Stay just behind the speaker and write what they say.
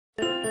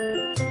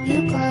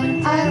You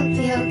grow, I'll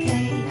be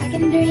okay. I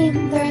can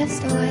dream the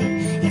rest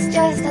away. It's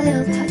just a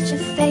little touch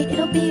of fate,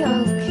 it'll be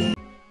okay.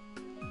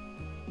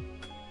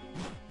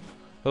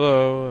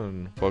 Hello,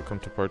 and welcome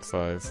to part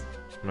 5.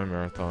 My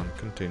marathon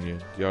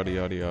continued. Yada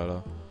yada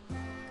yada.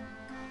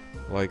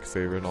 Like,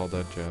 favorite, all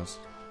that jazz.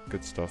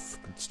 Good stuff,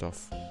 good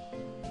stuff.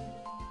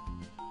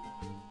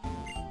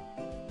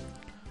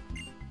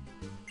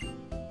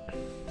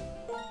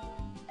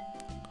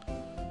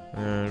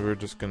 And we're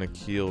just gonna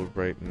keel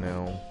right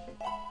now.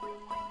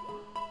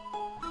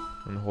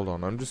 And hold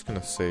on, I'm just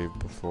gonna save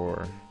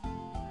before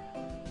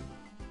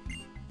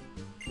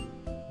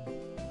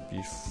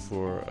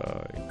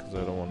because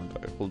I don't want to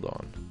die. Hold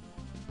on.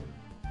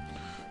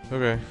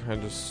 Okay,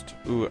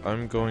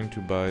 I'm going to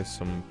buy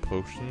some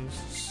potions,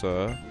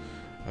 sir.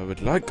 I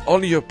would like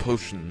all your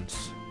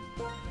potions.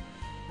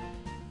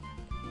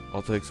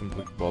 I'll take some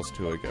Pokeballs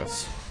too, I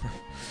guess.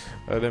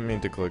 I didn't mean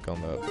to click on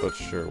that, but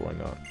sure, why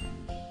not?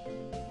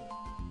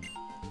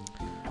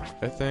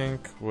 I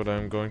think what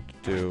I'm going to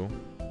do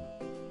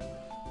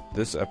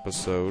this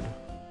episode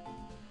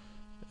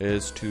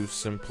is to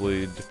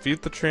simply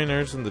defeat the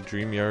trainers in the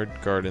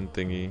Dreamyard Garden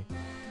thingy.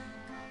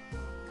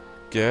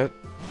 Get...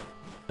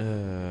 I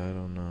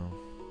don't know.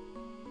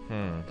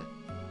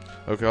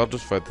 Okay, I'll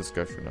just fight this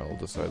guy for now. I'll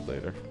decide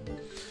later.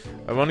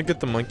 I want to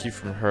get the monkey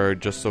from her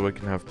just so I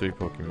can have 3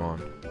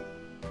 Pokemon.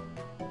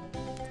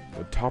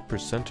 The top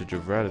percentage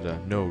of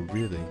Rattata. No,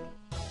 really.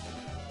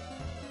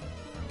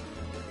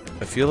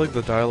 I feel like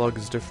the dialogue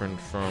is different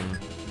from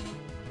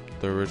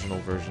the original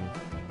version.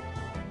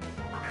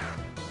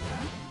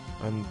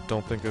 I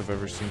don't think I've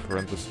ever seen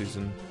parentheses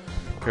in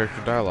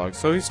character dialogue.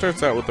 So he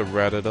starts out with a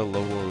Rattata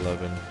level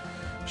 11.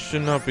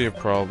 Should not be a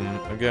problem.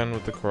 Again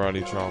with the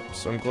karate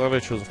chops. I'm glad I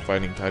chose a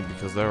fighting type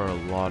because there are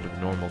a lot of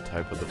normal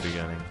type at the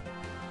beginning.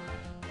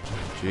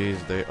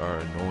 Jeez, they are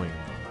annoying.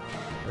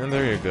 And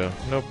there you go.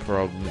 No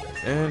problem.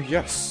 And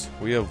yes,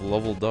 we have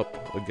leveled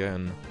up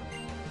again.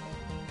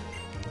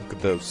 Look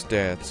at those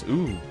stats.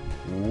 Ooh.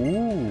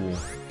 Ooh.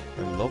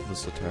 I love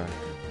this attack.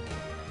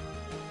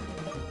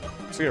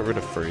 Let's get rid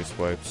of Furry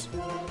Swipes.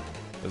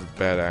 That's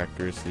bad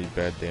accuracy,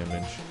 bad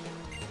damage.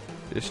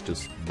 It's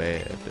just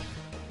bad.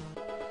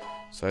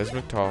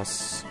 Seismic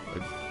Toss.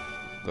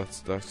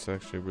 That's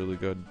actually a really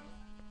good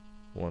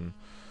one.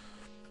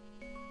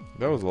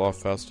 That was a lot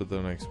faster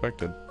than I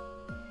expected.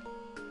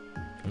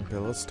 Okay,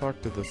 let's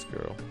talk to this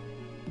girl.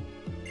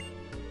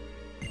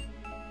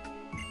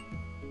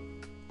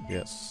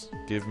 Yes,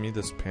 give me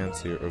this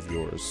Pansear of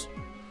yours.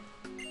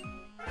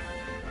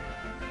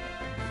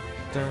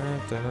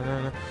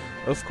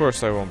 Of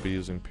course I won't be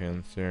using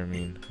Pansear, I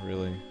mean,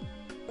 really.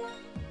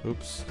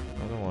 Oops,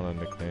 I don't want a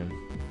nickname.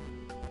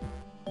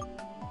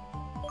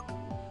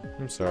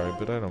 I'm sorry,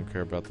 but I don't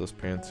care about this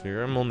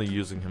Pansear. I'm only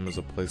using him as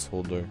a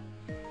placeholder.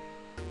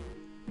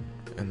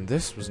 And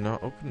this was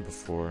not open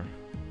before.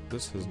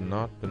 This has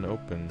not been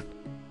open.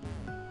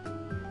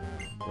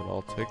 But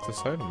I'll take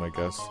this item, I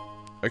guess.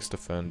 X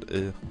Defend,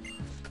 ugh.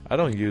 I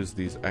don't use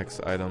these X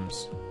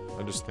items.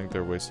 I just think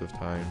they're a waste of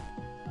time.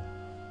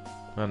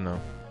 I don't know.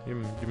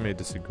 You may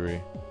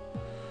disagree.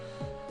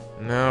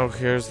 Now,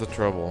 here's the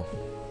trouble.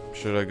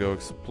 Should I go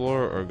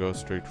explore or go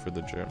straight for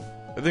the gym?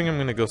 I think I'm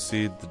gonna go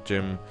see the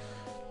gym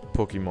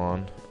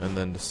Pokemon and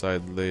then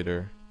decide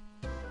later.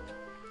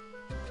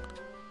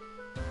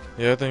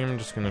 Yeah, I think I'm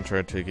just gonna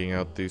try taking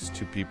out these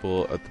 2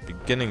 people at the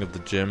beginning of the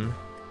gym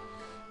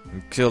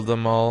and kill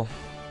them all.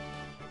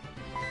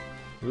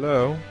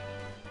 Hello?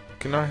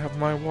 Can I have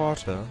my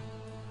water?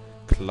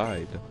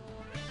 Clyde.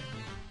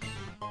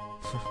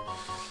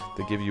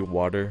 They give you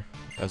water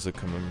as a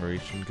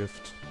commemoration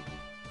gift.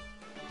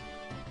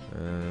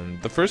 And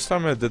the first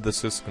time I did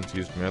this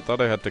confused me. I thought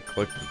I had to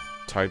click the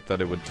type that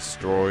it would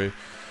destroy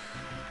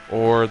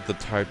or the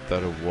type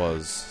that it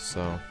was.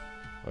 So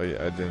I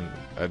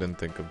didn't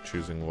think of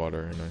choosing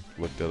water, and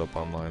I looked it up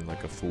online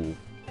like a fool.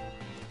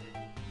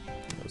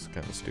 That was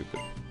kind of stupid.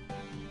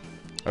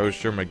 I was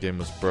sure my game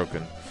was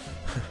broken.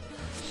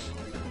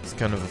 It's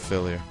kind of a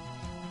failure.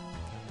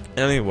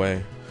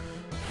 Anyway,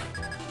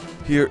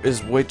 here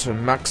is Waiter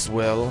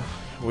Maxwell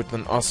with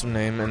an awesome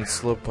name and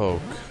Slowpoke.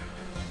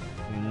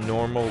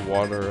 Normal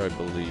water, I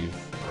believe.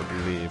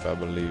 I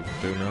believe.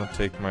 Do not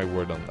take my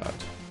word on that.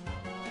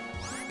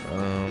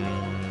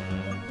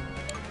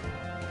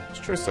 Let's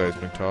try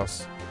Seismic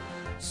Toss.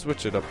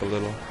 Switch it up a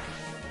little.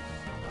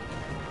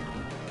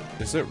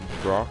 Is it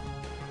rock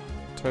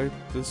type?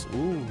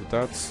 Ooh,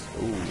 that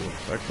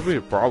could be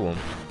a problem.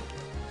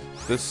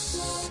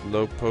 This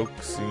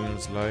Slowpoke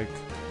seems like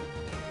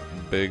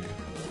a big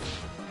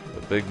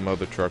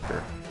mother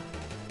trucker.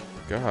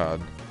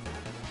 God.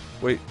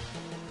 Wait.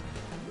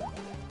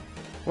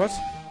 What?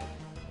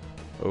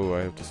 Oh,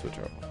 I have to switch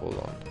out. Hold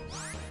on.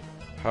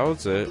 How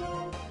is it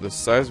the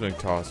Seismic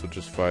Toss, which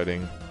is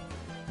fighting,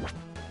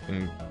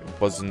 and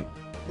wasn't...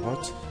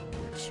 What?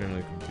 I'm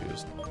extremely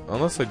confused.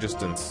 Unless I just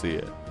didn't see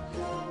it.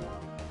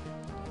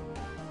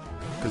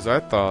 Because I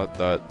thought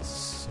that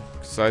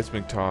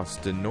Seismic Toss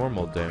did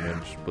normal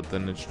damage, but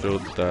then it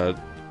showed that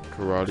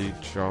Karate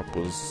Chop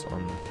was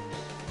on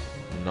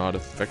not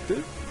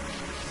effective.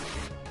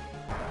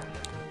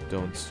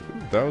 Don't.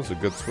 Ooh, that was a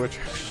good switch,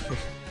 actually.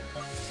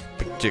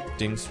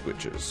 Predicting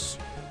switches.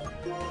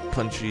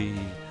 Punchy.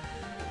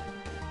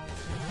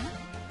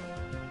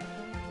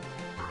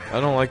 I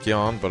don't like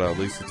Yawn, but at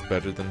least it's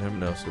better than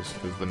Hypnosis,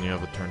 because then you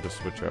have a turn to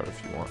switch out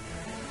if you want.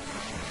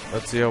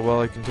 Let's see how well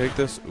I can take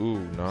this. Ooh,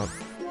 not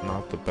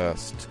the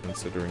best,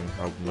 considering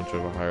how much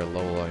of a higher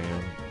level I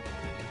am.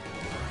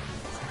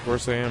 Of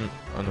course I am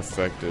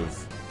ineffective.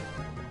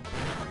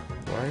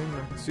 Why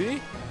not?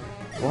 See?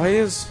 Why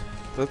is...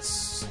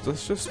 That's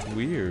just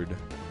weird.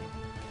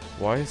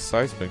 Why is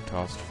Seismic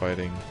Toss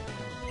fighting?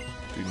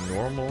 Be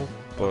normal,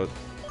 but...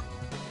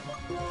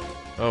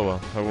 Oh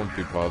well, I won't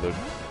be bothered.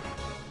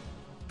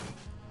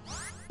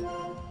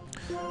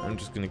 I'm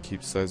just gonna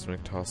keep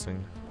Seismic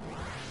Tossing.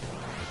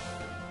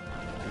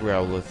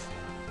 Growlithe.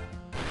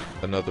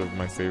 Another of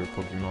my favorite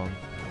Pokemon.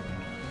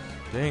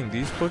 Dang,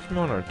 these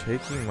Pokemon are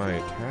taking my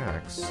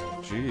attacks.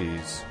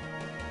 Jeez.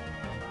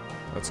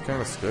 That's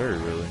kinda scary,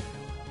 really.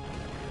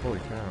 Holy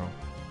cow.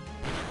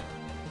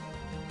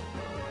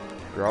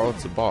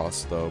 Growlithe's a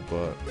boss, though,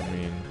 but, I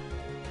mean...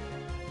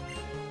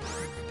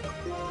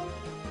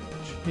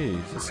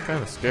 Jeez, this is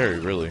kinda scary,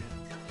 really.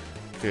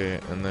 Okay,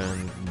 and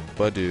then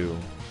Budew.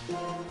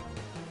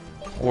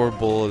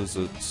 Horrible as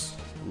its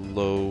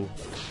low,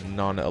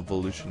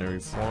 non-evolutionary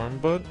form,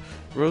 but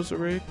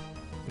Roserade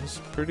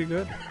is pretty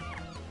good.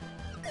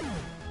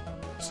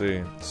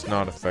 See, it's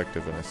not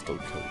effective and I still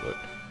killed it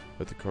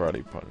with the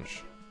Karate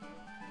Punch.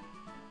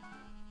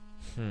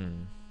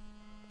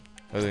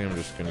 I think I'm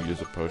just gonna use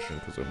a potion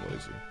because I'm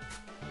lazy.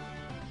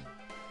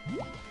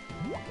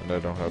 And I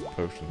don't have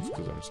potions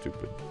because I'm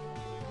stupid.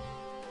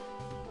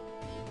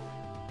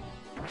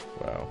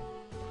 Wow.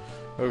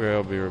 Okay,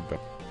 I'll be right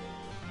back.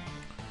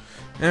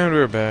 And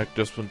we're back.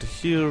 Just want to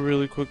heal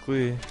really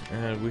quickly,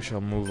 and we shall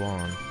move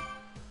on.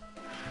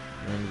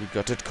 And we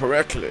got it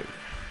correctly.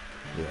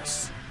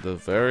 Yes, the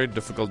very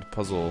difficult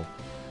puzzle.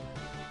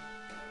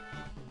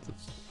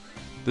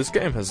 This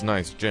game has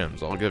nice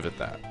gyms, I'll give it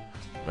that.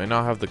 May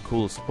not have the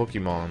coolest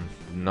Pokemon,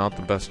 not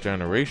the best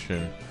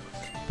generation,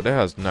 but it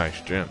has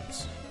nice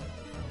gyms.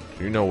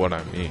 You know what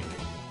I mean.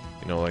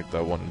 You know, like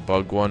that one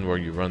bug one where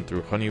you run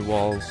through honey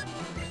walls?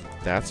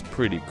 That's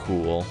pretty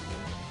cool.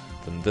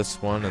 Then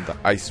this one and the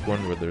ice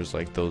one where there's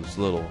like those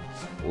little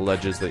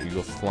ledges that you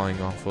go flying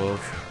off of.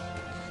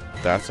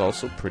 That's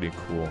also pretty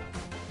cool.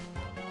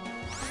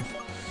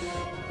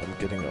 I'm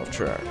getting off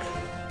track.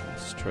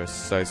 Let's try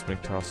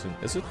Seismic Tossing.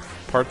 Is it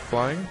part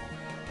flying?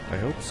 I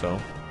hope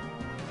so.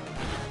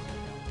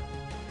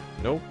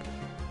 Nope.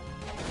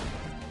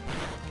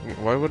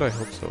 Why would I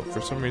hope so?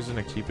 For some reason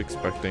I keep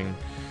expecting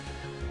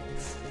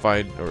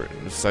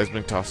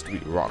Seismic Toss to be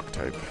rock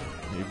type,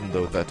 even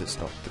though that is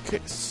not the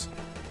case.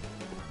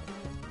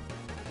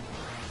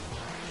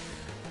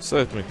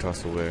 Seismic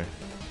Toss away.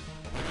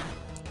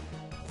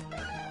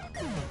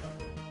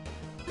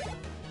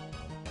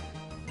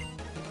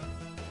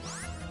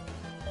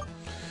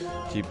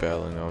 Keep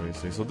battling,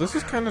 obviously. So this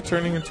is kind of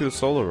turning into a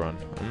solo run.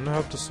 I'm gonna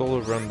have to solo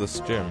run this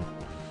gym.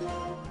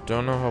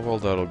 Don't know how well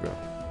that'll go.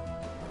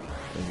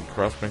 Maybe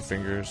cross my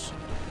fingers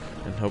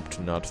and hope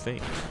to not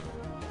faint.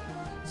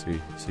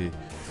 See,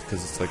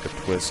 because it's like a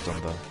twist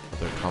on the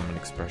other common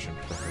expression.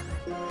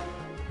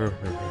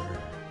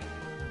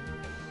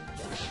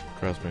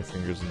 Cross my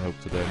fingers and hope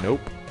to die.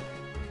 Nope.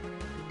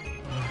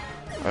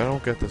 I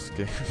don't get this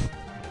game.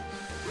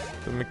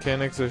 The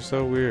mechanics are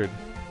so weird.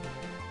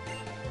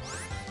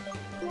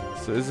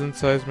 So isn't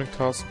Seismic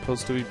Toss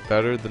supposed to be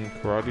better than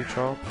Karate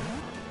Chop?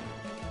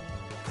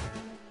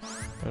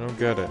 I don't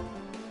get it.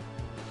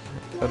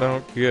 I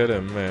don't get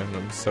it, man.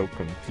 I'm so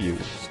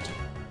confused.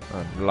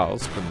 I'm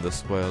lost in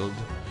this world.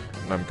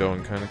 And I'm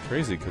going kind of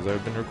crazy because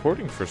I've been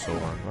recording for so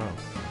long. Wow.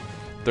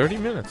 30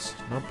 minutes.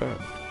 Not bad.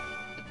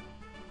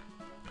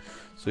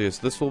 So yes,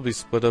 this will be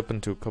split up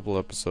into a couple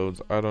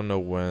episodes. I don't know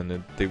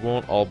when. They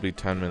won't all be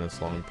 10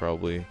 minutes long,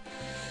 probably.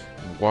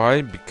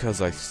 Why? Because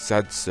I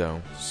said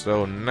so.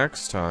 So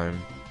next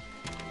time,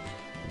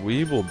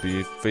 we will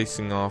be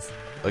facing off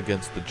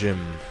against the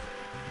gym.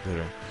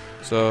 There.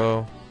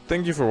 So,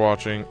 thank you for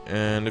watching,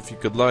 and if you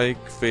could like,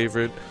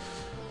 favorite,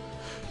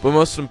 but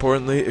most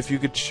importantly, if you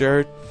could share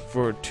it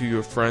to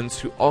your friends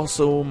who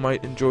also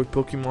might enjoy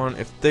Pokemon,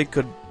 if they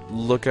could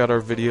look at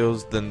our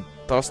videos, then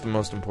that's the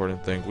most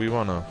important thing. We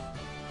wanna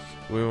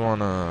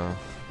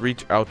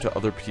reach out to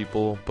other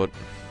people, but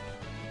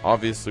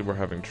obviously we're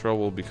having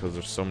trouble because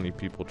there's so many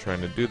people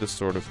trying to do this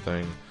sort of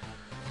thing.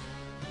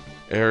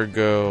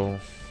 Ergo,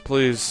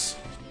 please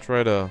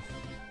try to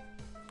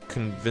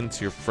convince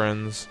your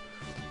friends.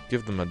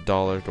 Give them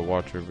 $1 to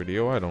watch our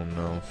video. I don't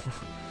know.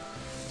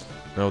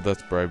 No,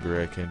 that's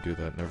bribery. I can't do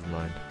that. Never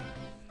mind.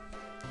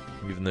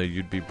 Even though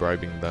you'd be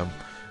bribing them.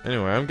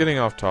 Anyway, I'm getting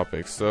off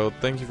topic. So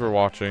thank you for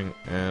watching,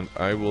 and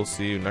I will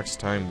see you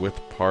next time with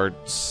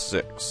part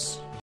 6.